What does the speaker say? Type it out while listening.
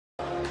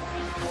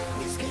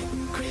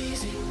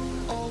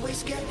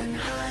Always getting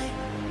high,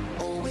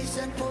 always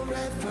and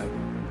forever,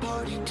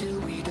 party till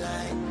we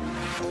die.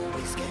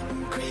 Always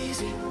getting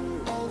crazy,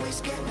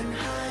 always getting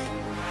high,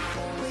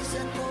 always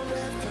and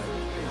forever,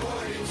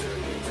 party till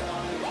we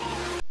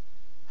die.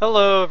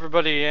 Hello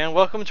everybody, and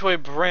welcome to a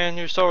brand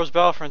new Star Wars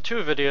Battlefront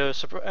 2 video,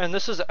 and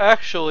this is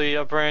actually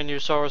a brand new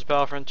Star Wars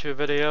Battlefront 2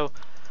 video.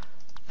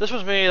 This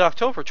was made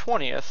October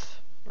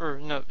 20th, or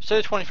no, say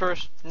the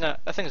 21st? No,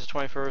 I think it's the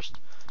 21st.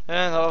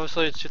 And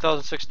obviously it's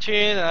 2016,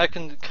 and I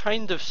can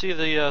kind of see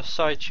the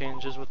side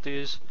changes with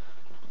these.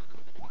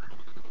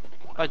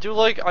 I do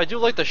like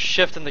the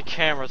shift in the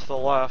camera to the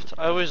left.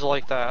 I always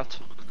like that.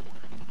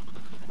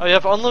 Oh, you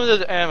have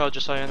unlimited ammo,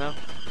 just so you know.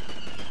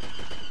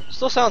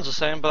 Still sounds the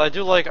same, but I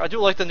do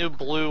like the new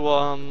blue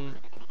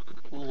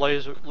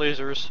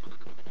lasers.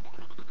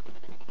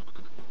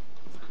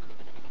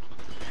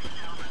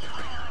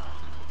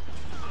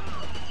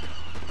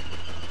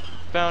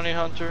 Bounty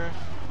hunter.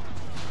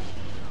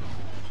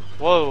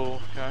 Whoa,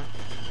 okay.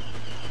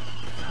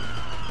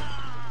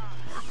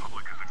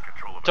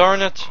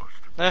 Darn it.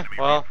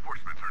 Well.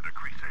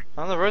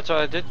 On the right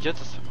side, I did get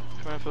to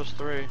Command Post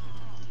 3.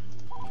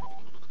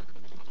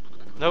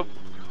 Nope.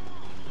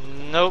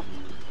 Nope.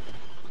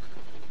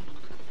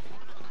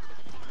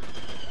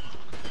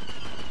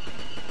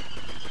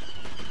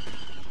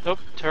 Nope.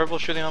 Terrible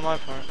shooting on my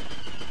part.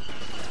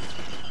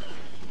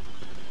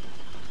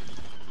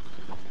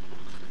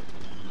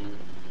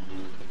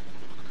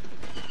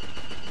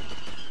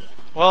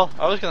 Well,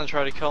 I was gonna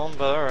try to kill him,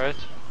 but alright.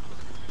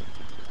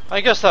 I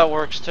guess that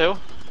works too.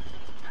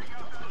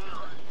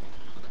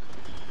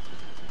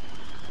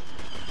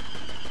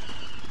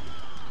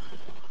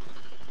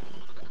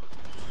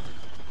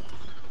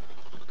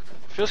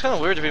 Feels kinda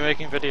weird to be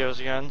making videos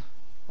again.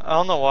 I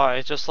don't know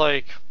why, just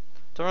like,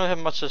 don't really have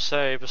much to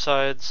say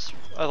besides,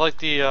 I like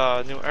the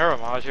new arrow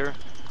mod here.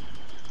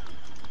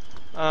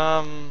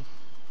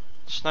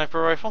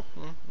 Sniper rifle?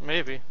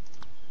 Maybe.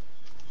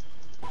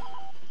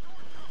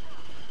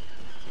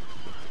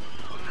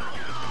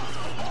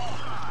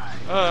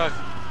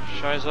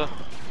 Shiza.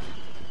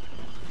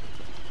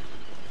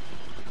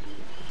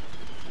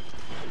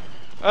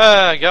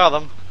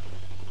 Got him.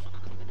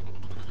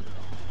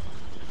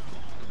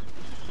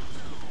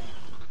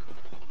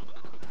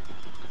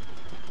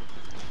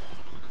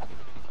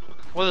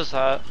 What is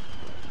that?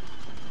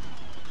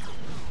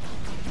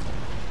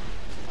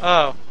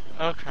 Oh,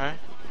 okay.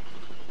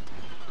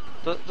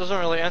 Doesn't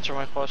really answer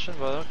my question,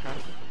 but okay.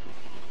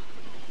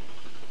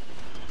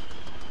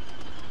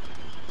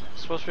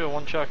 Supposed to be a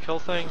one-shot kill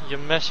thing? You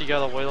miss, you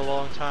gotta wait a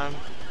long time.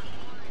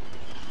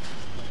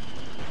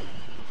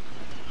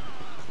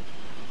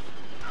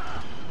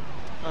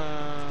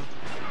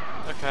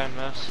 Okay,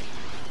 missed.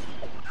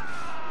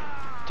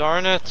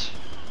 Darn it!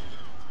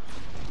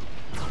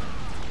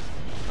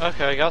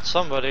 Okay, I got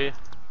somebody.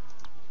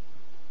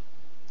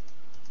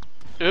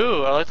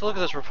 Ooh, I like to look at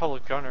this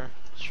Republic gunner.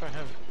 Let's try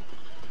him.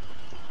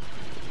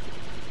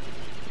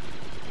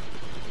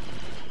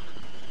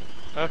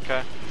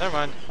 Okay, never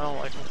mind. I don't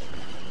like him.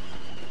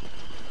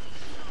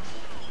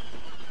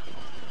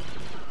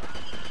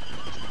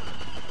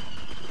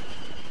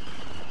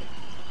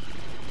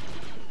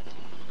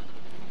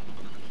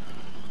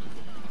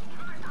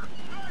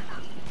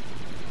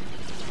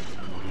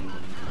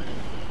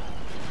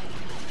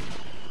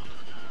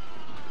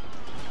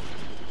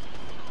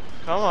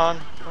 Come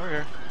on, over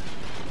here.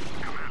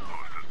 Command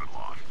post has been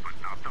lost, but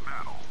not the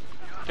battle.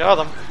 Got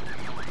him.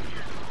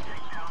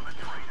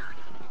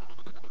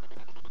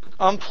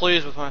 I'm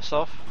pleased with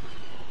myself.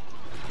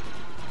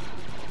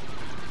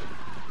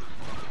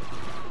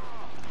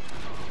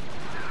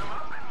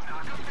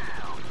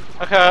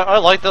 Okay, I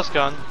like this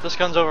gun. This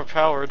gun's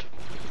overpowered.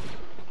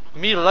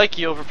 Me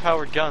likey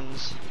overpowered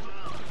guns.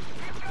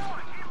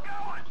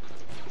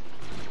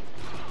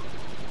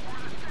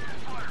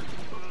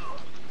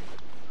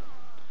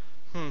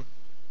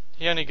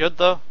 He any good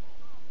though?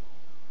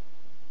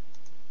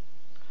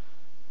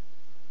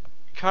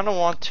 Kinda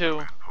want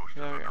to.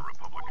 There we go.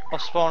 I'll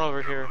spawn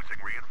over here.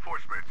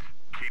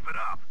 Keep it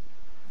up.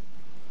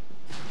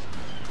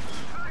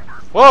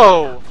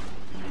 Whoa!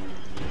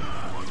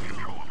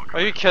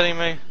 Are you kidding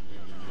me?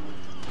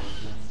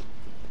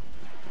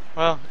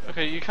 Well,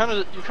 okay, you kind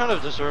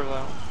of deserve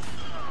that.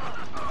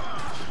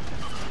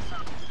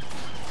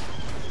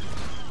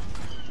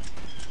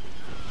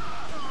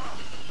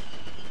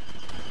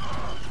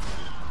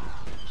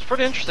 It's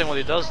pretty interesting what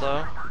he does,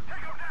 though.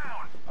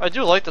 I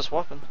do like this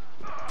weapon.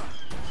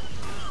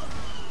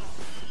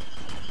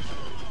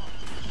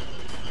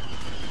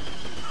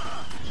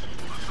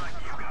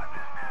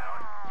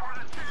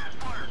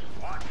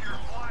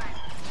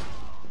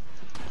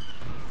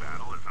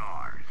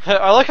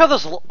 I like how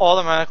this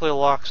automatically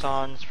locks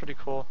on. It's pretty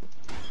cool.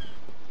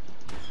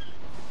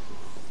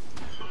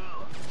 Our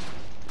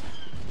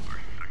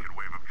second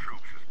wave of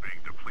troops is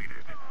being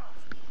depleted.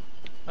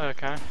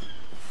 Okay.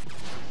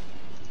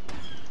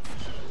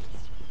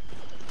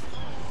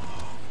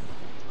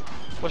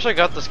 Wish I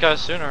got this guy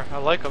sooner. I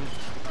like him.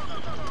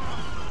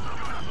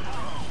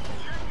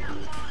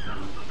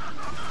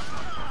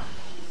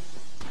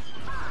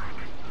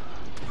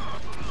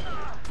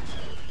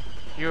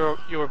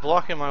 You were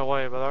blocking my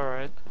way, but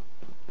alright.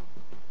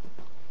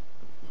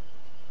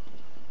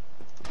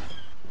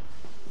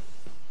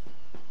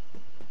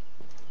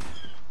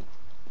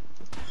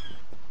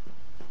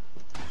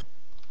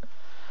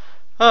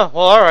 Oh,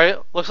 well, alright.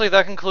 Looks like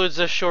that concludes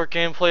this short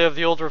gameplay of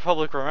the Old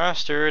Republic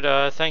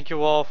Remastered. Thank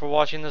you all for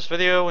watching this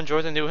video.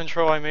 Enjoy the new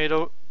intro I made,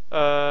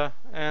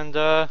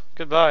 and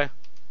goodbye.